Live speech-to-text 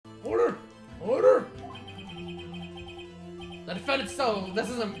The defendant this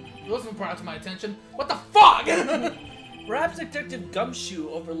wasn't brought to my attention. What the fuck? Perhaps Detective Gumshoe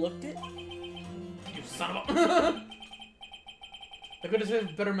overlooked it? You son of a... The good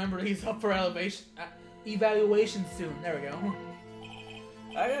detective better remember he's up for evaluation soon. There we go.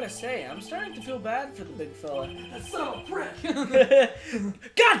 I gotta say, I'm starting to feel bad for the big fella. That son of a prick!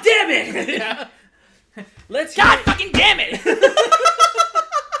 God damn it! Yeah. God fucking damn it!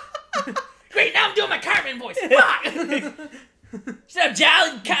 Great, now I'm doing my Cartman voice. Fuck! Shut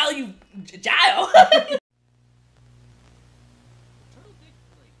up, Kyle, you Gile!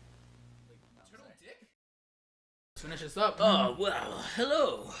 Finish this up. Oh, well,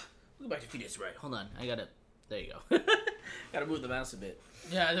 hello. Welcome back to Phoenix, right? Hold on, there you go. Gotta move the mouse a bit.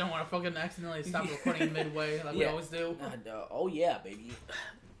 Yeah, I didn't want to fucking accidentally stop recording midway like we always do. Oh yeah, baby.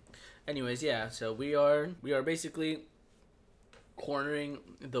 Anyways, yeah, so we are basically cornering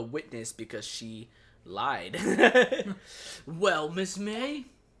the witness because she lied. Well, Miss May?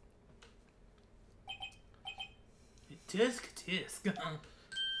 Tisk.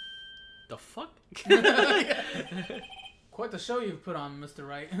 The fuck? Quite the show you've put on, Mr.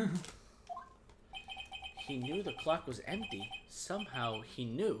 Wright. He knew the clock was empty. Somehow he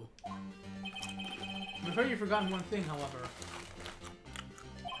knew. I'm afraid you've forgotten one thing, however.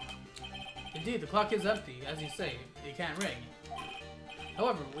 Indeed, the clock is empty, as you say. It can't ring.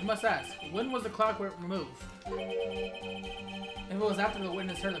 However, we must ask, when was the clock removed? If it was after the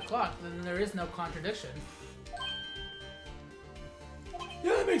witness heard the clock, then there is no contradiction.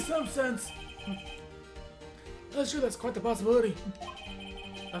 Yeah, that makes some sense. Not sure that's quite the possibility.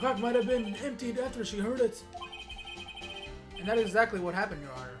 The clock might have been emptied after she heard it. And that is exactly what happened,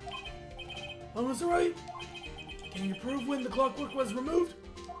 Your Honor. Well, Mr. Wright, can you prove when the clockwork was removed?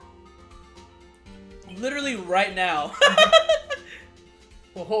 Literally right now.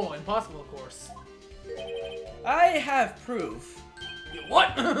 Oh, impossible, of course. I have proof.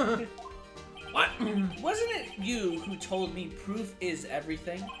 What? What? Wasn't it you who told me proof is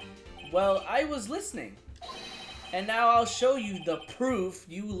everything? Well, I was listening. And now I'll show you the proof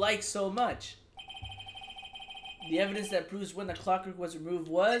you like so much. The evidence that proves when the clockwork was removed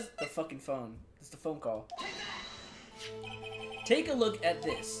was the fucking phone. It's the phone call. Take a look at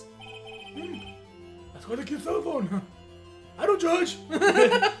this. That's quite a cute cell phone. I don't judge.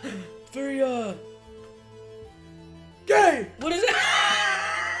 Very, gay! What is it?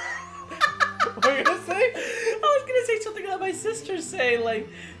 What are you gonna say? I was gonna say something that my sisters say, like,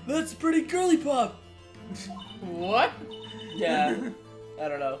 that's pretty girly pop. What? Yeah, I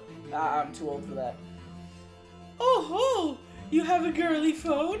don't know. I'm too old for that. Oh, you have a girly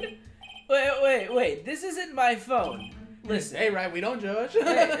phone? Wait, this isn't my phone. Listen. Hey, right, we don't judge.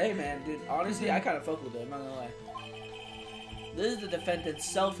 hey, man, dude, honestly, I kind of fuck with it, I'm not gonna lie. This is the defendant's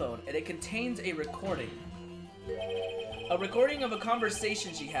cell phone, and it contains a recording. A recording of a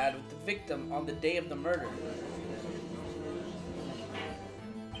conversation she had with the victim on the day of the murder.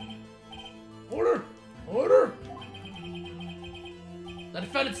 Order! The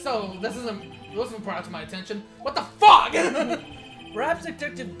defendant wasn't brought to my attention. What the fuck? Perhaps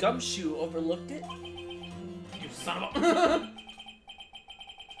Detective Gumshoe overlooked it? You son of a...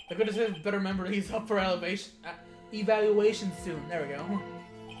 The good detective better remember he's up for evaluation soon. There we go.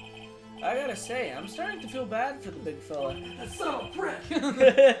 I gotta say, I'm starting to feel bad for the big fella. That son of a prick!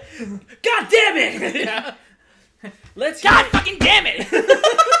 God damn it! Yeah. Fucking damn it!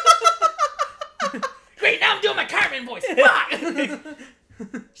 Great, now I'm doing my Cartman voice. Fuck!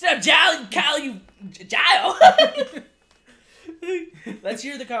 Shut up, Kyle, you Gile! Let's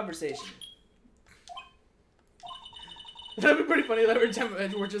hear the conversation. That'd be pretty funny that every time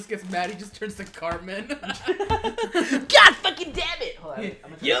Edward just gets mad, he just turns to Cartman. God fucking damn it! Hold on,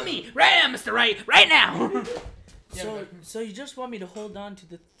 You me! Right now, Mr. Wright! Right now! So you just want me to hold on to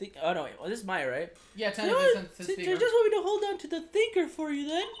the thing? Oh no, wait. Well, this is Maya, right? Yeah, technically since you just want me to hold on to the thinker for you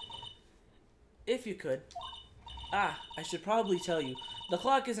then? If you could. I should probably tell you. The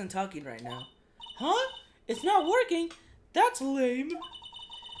clock isn't talking right now. Huh? It's not working? That's lame.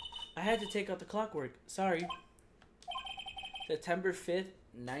 I had to take out the clockwork. Sorry. September 5th,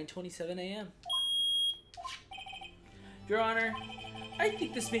 9:27 a.m. Your Honor, I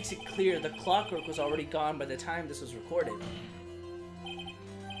think this makes it clear the clockwork was already gone by the time this was recorded.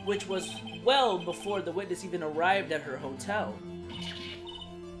 Which was well before the witness even arrived at her hotel.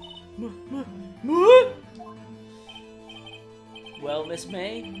 Well, Miss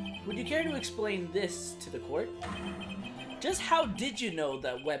May, would you care to explain this to the court? Just how did you know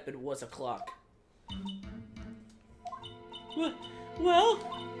that weapon was a clock? Well,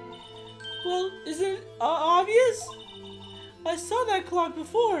 isn't it obvious? I saw that clock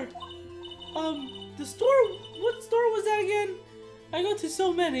before. The store? What store was that again? I go to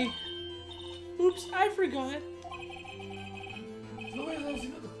so many. Oops, I forgot. The way I've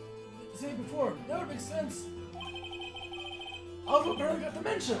seen it before. That would make sense. Also, apparently got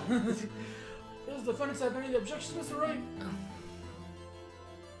dementia. Does the defendants have any objections, Mr. Wright?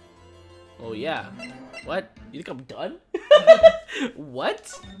 Oh yeah. What? You think I'm done?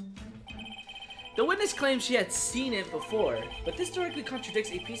 What? The witness claims she had seen it before, but this directly contradicts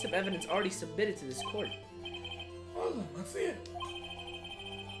a piece of evidence already submitted to this court. Well then, let's see it.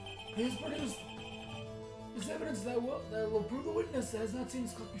 Please produce this evidence that will prove the witness has not seen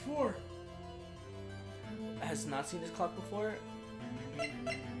this clock before. Has not seen this clock before? I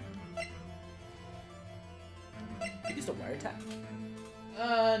think it's a wiretap.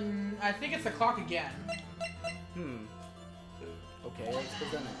 I think it's the clock again. Okay, let's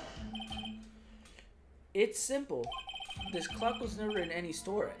present it. It's simple. This clock was never in any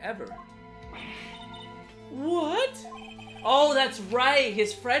store, ever. What? Oh, that's right.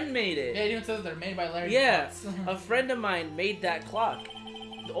 His friend made it. Yeah, it even says they're made by Larry. Yeah, a friend of mine made that clock.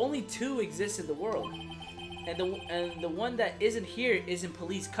 Only 2 exist in the world. And the one that isn't here is in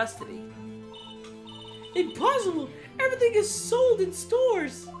police custody. Impossible! Everything is sold in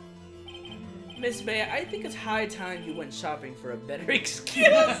stores! Miss May, I think it's high time you went shopping for a better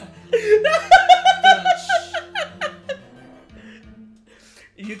excuse.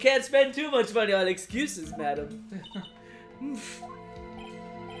 You can't spend too much money on excuses, madam.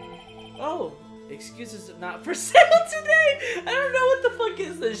 Oh, excuses are not for sale today. I don't know what the fuck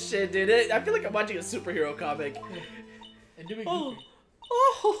is this shit, dude. I feel like I'm watching a superhero comic. And do Oh,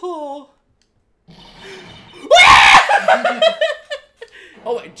 oh.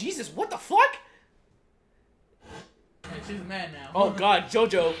 Oh, my Jesus! What the fuck? Yeah, she's mad now. Oh God,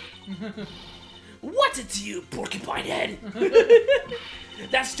 JoJo. What's it to you, porcupine head?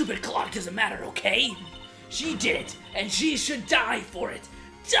 That stupid clock doesn't matter, okay? She did it, and she should die for it.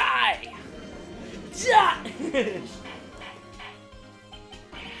 Die! Die!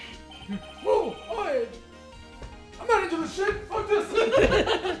 Whoa! I'm not into this shit! Fuck this!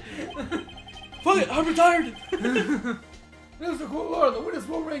 Fuck it, I'm retired! Mr. Cool Lord, the witness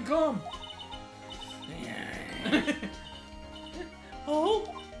will reign calm! Oh!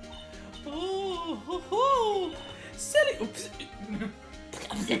 Oh! Oh! Oh! Silly! Oops!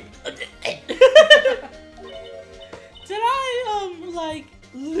 Did I, like,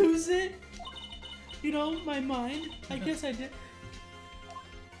 lose it? You know, my mind? I guess I did.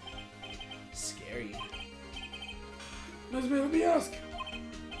 Scary. Miss May, let me ask.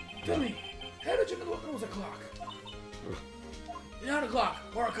 Tell me, how did you know there was a clock? Not a clock,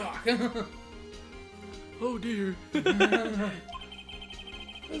 or a clock. Oh dear. Does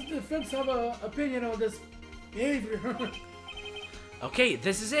the defense have an opinion on this behavior? Okay,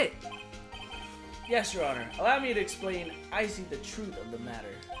 this is it. Yes, Your Honor. Allow me to explain. I see the truth of the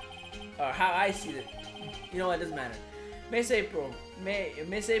matter. Or how I see it. You know what? It doesn't matter. Miss April May,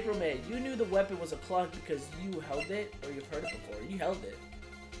 you knew the weapon was a clock because you held it, or you've heard it before. You held it.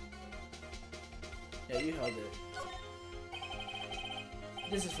 Yeah, you held it.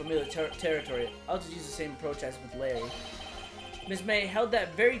 This is familiar territory. I'll just use the same approach as with Larry. Miss May held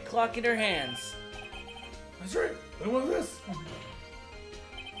that very clock in her hands. That's right. When was this?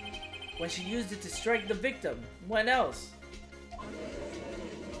 When she used it to strike the victim. When else?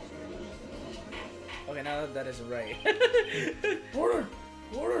 Okay, now that isn't right. Order!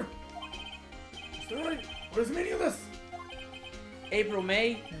 Order! Mr. Wright, what is the meaning of this? April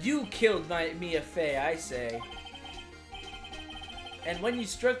May, you killed Mia Fey, I say. And when you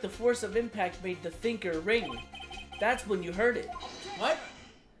struck, the force of impact made the thinker ring. That's when you heard it. What?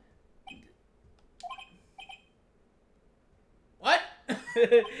 What?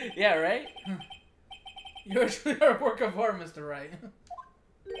 Yeah, right? You're a work of art, Mr. Wright.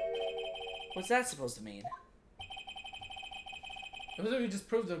 What's that supposed to mean? It was like you just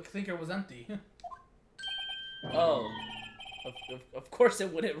proved the thinker was empty. Oh. Of course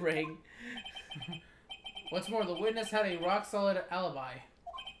it wouldn't ring. What's more, the witness had a rock-solid alibi.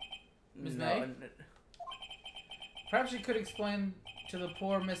 Ms. May? Perhaps she could explain to the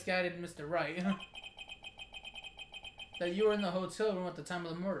poor, misguided Mr. Wright that you were in the hotel room at the time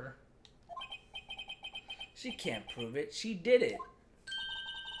of the murder. She can't prove it. She did it.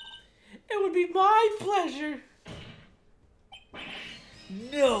 It would be my pleasure.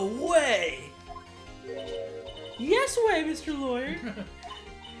 No way. Yes way, Mr. Lawyer.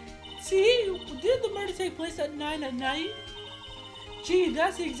 See, did the murder take place at 9 at night? Gee,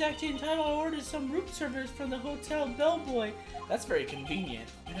 that's the exact same time I ordered some room service from the hotel bellboy. That's very convenient.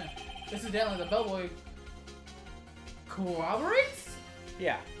 Incidentally, the bellboy corroborates?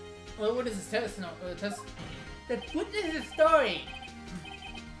 Yeah. Well, what is this test? No, test. What is the story?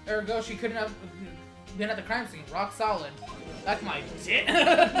 Ergo, she couldn't have been at the crime scene. Rock solid. Like my dick.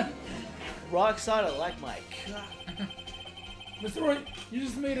 Rock solid like my cock. Mr. Wright, you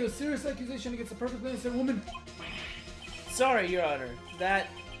just made a serious accusation against a perfectly innocent woman. Sorry, Your Honor. That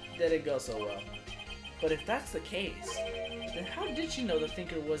didn't go so well. But if that's the case, then how did she know the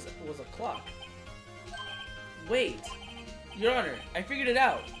thinker was a clock? Wait. Your Honor, I figured it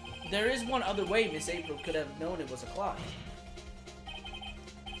out. There is one other way Miss April could have known it was a clock.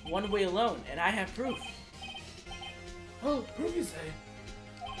 One way alone, and I have proof. Oh, proof you say?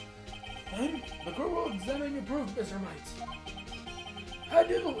 Then, the court will examine your proof, Mr. Wright. How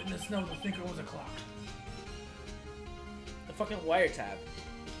did the witness know the thinker was a clock? The fucking wiretap.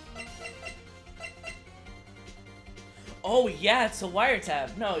 Oh yeah, it's a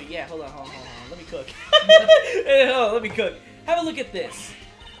wiretap. No, yeah, hold on. Let me cook. Oh, let me cook. Have a look at this.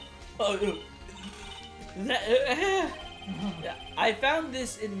 Oh, I found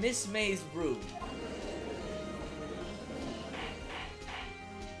this in Miss May's room.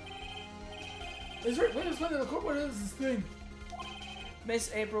 Is there, wait a minute, the court, what is this thing?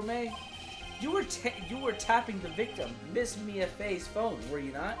 Miss April May, you were tapping the victim, Miss Mia Fay's phone, were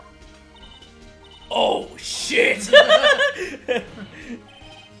you not? Oh shit! Your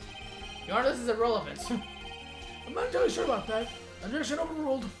Honor, this is irrelevant. I'm not entirely sure about that. Objection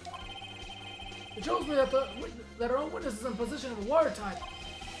overruled. It shows me that our own witness is in possession of a wiretap.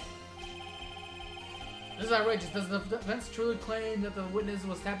 This is outrageous. Does the defense truly claim that the witness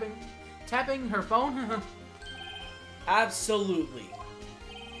was tapping her phone? Absolutely.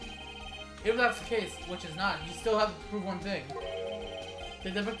 If that's the case, which is not, you still have to prove one thing.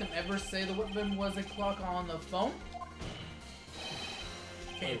 Did the victim ever say the weapon was a clock on the phone?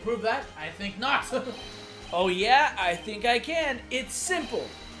 Can you prove that? I think not. Oh yeah, I think I can. It's simple.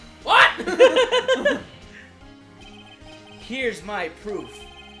 What? Here's my proof.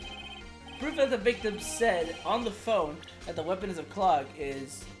 Proof that the victim said on the phone that the weapon is a clock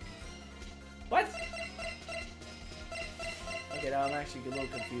is... What? Okay, now I'm actually a little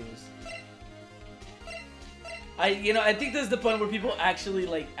confused. I think this is the point where people actually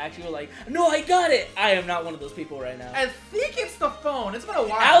were like, no, I got it! I am not one of those people right now. I think it's the phone. It's been a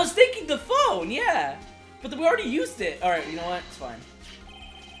while. I was thinking the phone, yeah. But we already used it. Alright, you know what? It's fine.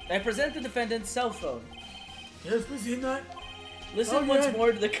 I present the defendant's cell phone. Yes, we seen that. Listen once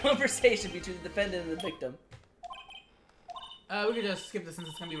more to the conversation between the defendant and the victim. We could just skip this since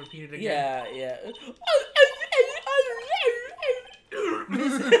it's gonna be repeated again. Yeah.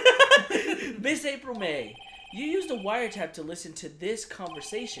 Miss April May, you used a wiretap to listen to this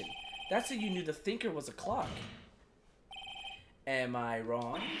conversation. That's how you knew the thinker was a clock. Am I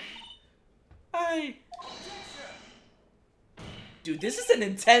wrong? Dude, this is an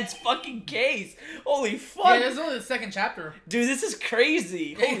intense fucking case. Holy fuck. Yeah, this is only the second chapter. Dude, this is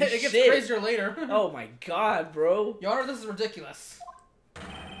crazy. Holy it gets shit. crazier later. Oh my god, bro. Your Honor, this is ridiculous.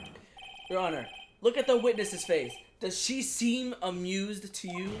 Your Honor, look at the witness's face. Does she seem amused to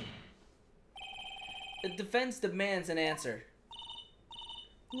you? The defense demands an answer.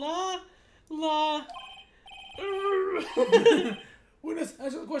 Witness,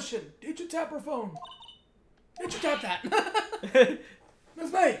 answer the question. Did you tap her phone? Did you tap that?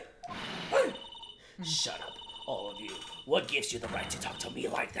 Miss May! Hey! Shut up, all of you. What gives you the right to talk to me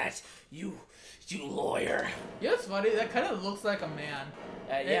like that? You lawyer. Yeah, it's funny. That kind of looks like a man.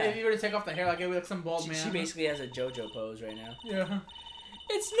 Yeah. If you were to take off the hair, like it would look some bald man. She basically has a JoJo pose right now. Yeah.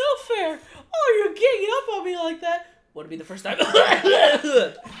 It's no fair. Oh, you're ganging up on me like that. Would it be the first time?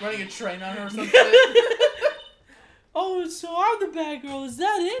 Running a train on her or something. Oh, so I'm the bad girl. Is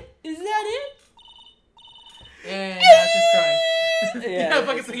that it? And now she's crying. Yeah.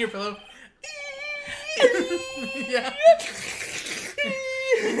 Fucking sing your pillow. Yeah.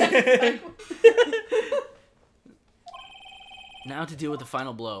 Now to deal with the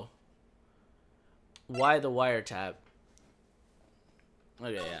final blow. Why the wiretap?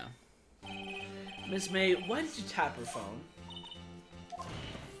 Okay, yeah. Miss May, why did you tap her phone?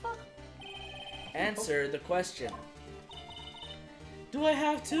 Answer the question. Do I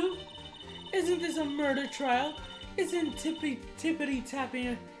have to? Isn't this a murder trial? Isn't tippity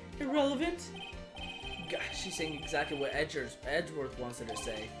tapping irrelevant? God, she's saying exactly what Edgeworth wants her to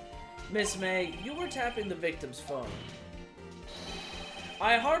say. Miss May, you were tapping the victim's phone.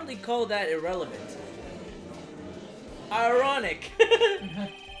 I hardly call that irrelevant. Ironic.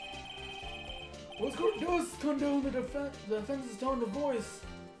 What court does condone the defense's tone of voice,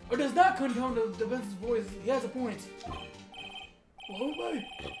 or does not condone the defense's voice? He has a point. Well, May,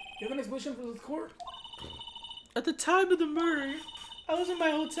 you have an explanation for the court? At the time of the murder, I was in my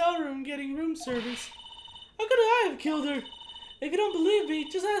hotel room getting room service. How could I have killed her? If you don't believe me,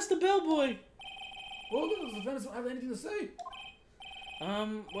 just ask the bellboy. Well, the defendants don't have anything to say.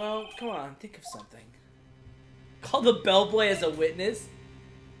 Well, come on, think of something. Call the bellboy as a witness?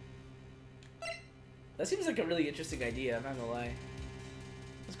 That seems like a really interesting idea, I'm not gonna lie.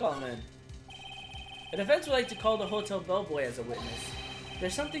 Let's call him in. The defense would like to call the hotel bellboy as a witness.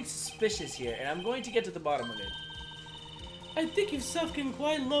 There's something suspicious here, and I'm going to get to the bottom of it. I think you've sunk in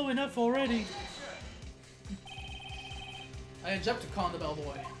quite low enough already. I object to calling the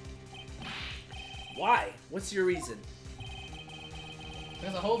bellboy. Why? What's your reason?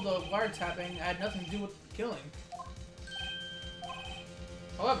 Because the whole wiretapping had nothing to do with the killing.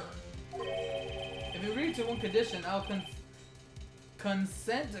 However, if you agree to one condition, I'll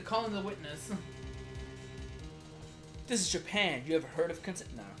consent to calling the witness. This is Japan. You ever heard of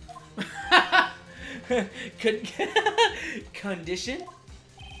consent? No. Condition?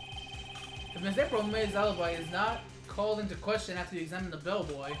 If Miss April May's alibi is not called into question after you examine the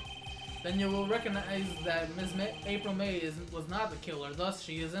bellboy, then you will recognize that April May was not the killer, thus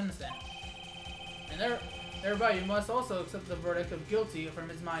she is innocent. And thereby you must also accept the verdict of guilty for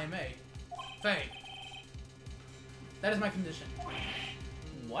Ms. Maya May. Faye. That is my condition.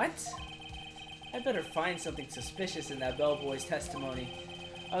 What? I better find something suspicious in that bellboy's testimony.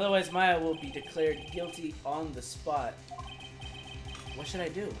 Otherwise, Maya will be declared guilty on the spot. What should I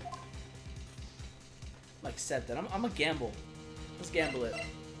do? I'm accepted. I'm gonna gamble. Let's gamble it.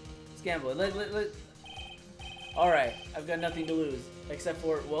 Let's gamble it. Alright, I've got nothing to lose. Except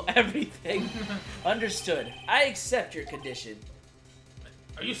for, well, everything. Understood. I accept your condition.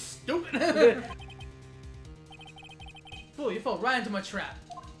 Are you stupid? Fool, you fell right into my trap.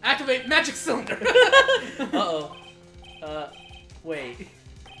 Activate magic cylinder! Uh-oh. Wait.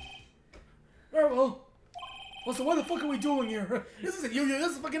 Very well. Well, so what the fuck are we doing here? This isn't you,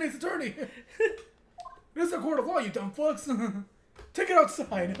 this is fucking Ace Attorney. This is a court of law, you dumb fucks. Take it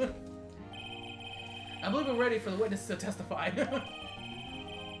outside. I believe we're ready for the witness to testify.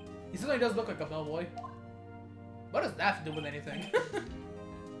 He certainly does look like a bellboy. What does that have to do with anything?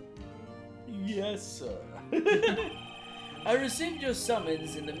 Yes, sir. I received your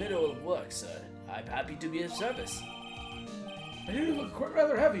summons in the middle of work, sir. I'm happy to be of service. And you look quite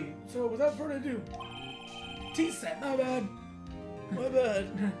rather heavy, so without further ado. T-set, my bad. My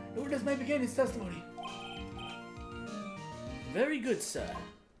bad. The witness may begin his testimony. Very good, sir.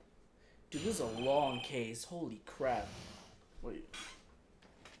 Dude, this is a long case. Holy crap. Wait.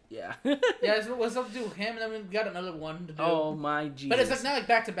 Yeah. Yeah, so what's up to do with him, and then we got another one to do. Oh my Jesus. But it's like not like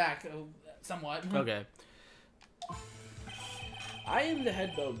back to back, somewhat. Okay. I am the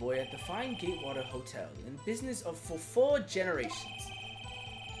head bellboy at the fine Gatewater Hotel, in business for 4 generations.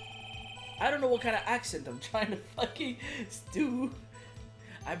 I don't know what kind of accent I'm trying to fucking do.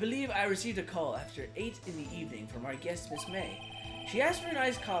 I believe I received a call after 8 in the evening from our guest, Miss May. She asked for an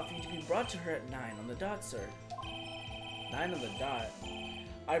iced coffee to be brought to her at 9 on the dot, sir. 9 on the dot.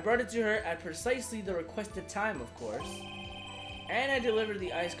 I brought it to her at precisely the requested time, of course. And I delivered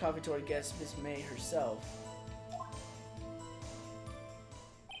the iced coffee to our guest, Miss May herself.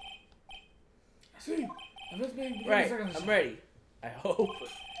 See, let's begin Right, the second. I'm ready. I hope.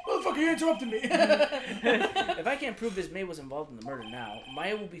 Motherfucker, you interrupted me. If I can't prove Miss May was involved in the murder now,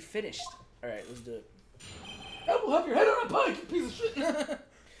 Maya will be finished. Alright, let's do it. I will have your head on a pike, you piece of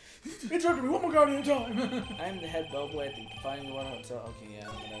shit. Interrupted me one more goddamn time. I am the head bellboy at the Fine Gatewater Hotel. Okay, yeah,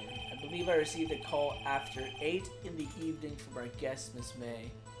 whatever. I believe I received a call after 8 in the evening from our guest, Miss May.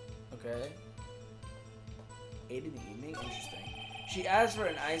 Okay. 8 in the evening? Interesting. She asked for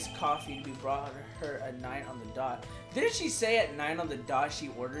an iced coffee to be brought her at 9 on the dot. Didn't she say at 9 on the dot she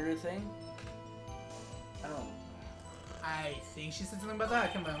ordered her thing? I don't know. I think she said something about that. I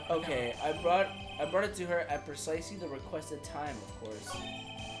can't remember. Okay, I brought it to her at precisely the requested time, of course.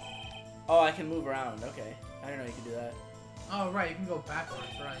 Oh, I can move around. Okay, I didn't know you could do that. Oh right, you can go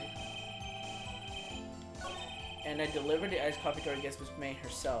backwards, right? And I delivered the iced coffee to our guest, Miss May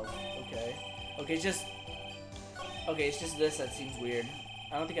herself. Okay. Okay, it's just this that seems weird.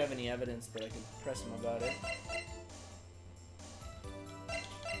 I don't think I have any evidence that I can press him about it.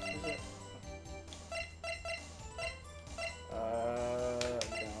 Is it?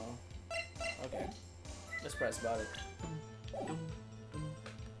 No. Okay. Let's press about it.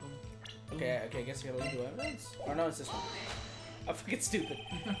 Okay, I guess you gotta leave the evidence? Or no, it's this one. I'm fucking stupid.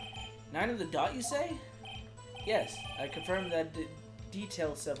 9 of the dot, you say? Yes, I confirmed that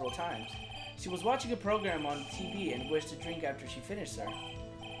detail several times. She was watching a program on TV and wished to drink after she finished, sir.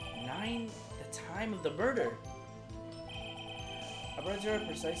 9, the time of the murder. I brought her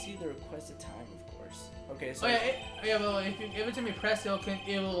precisely the requested time, of course. Okay, so... Oh yeah, well, if every time you press, it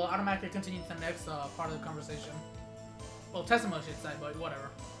will automatically continue to the next part of the conversation. Well, testimony should say, but whatever.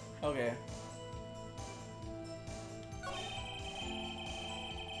 Okay.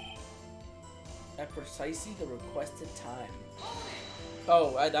 At precisely the requested time.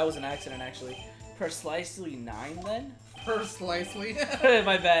 Oh, that was an accident, actually. Precisely 9, then? Precisely.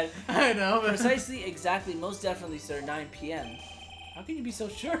 My bad. I know. Precisely, exactly, most definitely, sir, 9 p.m. How can you be so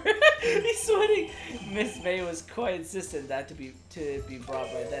sure? He's sweating. Miss May was quite insistent that to be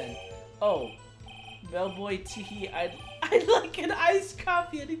brought by then. Oh, bellboy Tee, I'd like an iced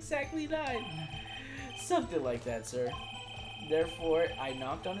coffee at exactly 9. Something like that, sir. Therefore, I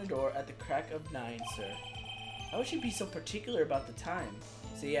knocked on the door at the crack of 9, sir. How would she be so particular about the time?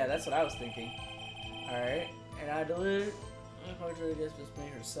 So yeah, that's what I was thinking. Alright, and I delivered my car to the guest Miss May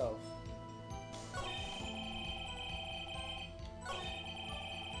herself.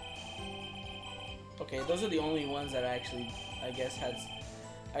 Okay, those are the only ones that actually, I guess, had...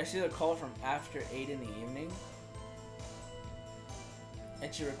 I see the call from after 8 in the evening.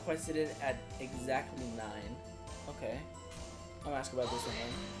 And she requested it at exactly 9. Okay. I'm asking about this one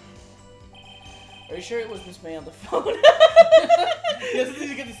then. Are you sure it was Miss May on the phone? Yeah, sometimes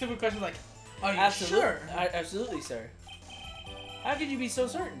you get these stupid questions like, are you Absolutely. sure? Absolutely, sir. How could you be so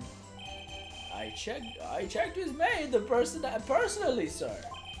certain? I checked Miss May, the person personally, sir.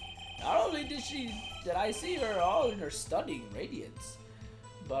 Not only did I see her all in her stunning radiance,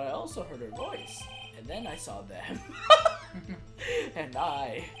 but I also heard her voice, and then I saw them, and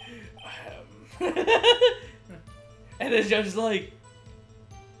and then just like,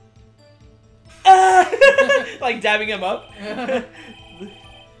 like dabbing him up.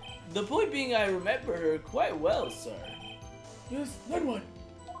 The point being, I remember her quite well, sir. Yes, that one.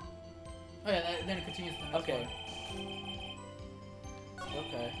 Oh yeah, then it continues to the next Okay. one.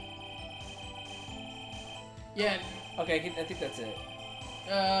 Okay. Yeah. Okay, I think that's it.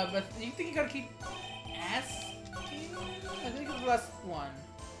 But you think you gotta keep asking? I think it's the last one.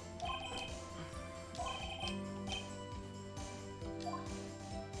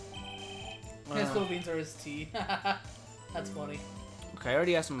 His Philippines are his tea. That's funny. Okay, I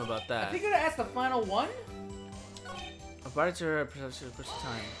already asked him about I that. think you're gonna ask the final one? About it to her perception of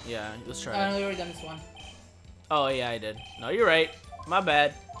time. Yeah, let's try I it. know you already done this one. Oh, yeah, I did. No, you're right. My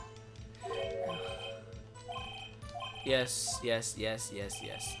bad. Yes. There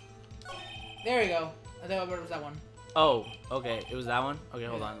you go. I thought it was that one. Oh, okay. It was that one? Okay,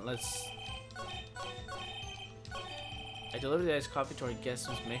 hold on. Let's... I delivered the iced coffee to our guest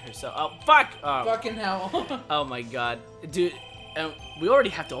Miss May herself. Oh, fuck! Oh. Fucking hell. Oh my god. Dude, we already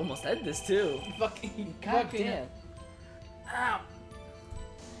have to almost end this, too. Fucking God damn. Ow.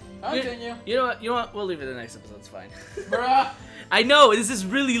 Continue. You know what? We'll leave it in the next episode. It's fine. Bruh. I know, this is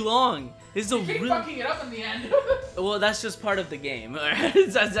really long. This is You a keep really... fucking it up in the end. Well, that's just part of the game.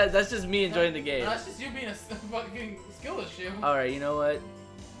 That's just me enjoying the game. That's just you being a fucking skill issue. Alright, you know what?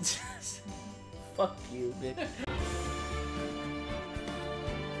 Fuck you, bitch.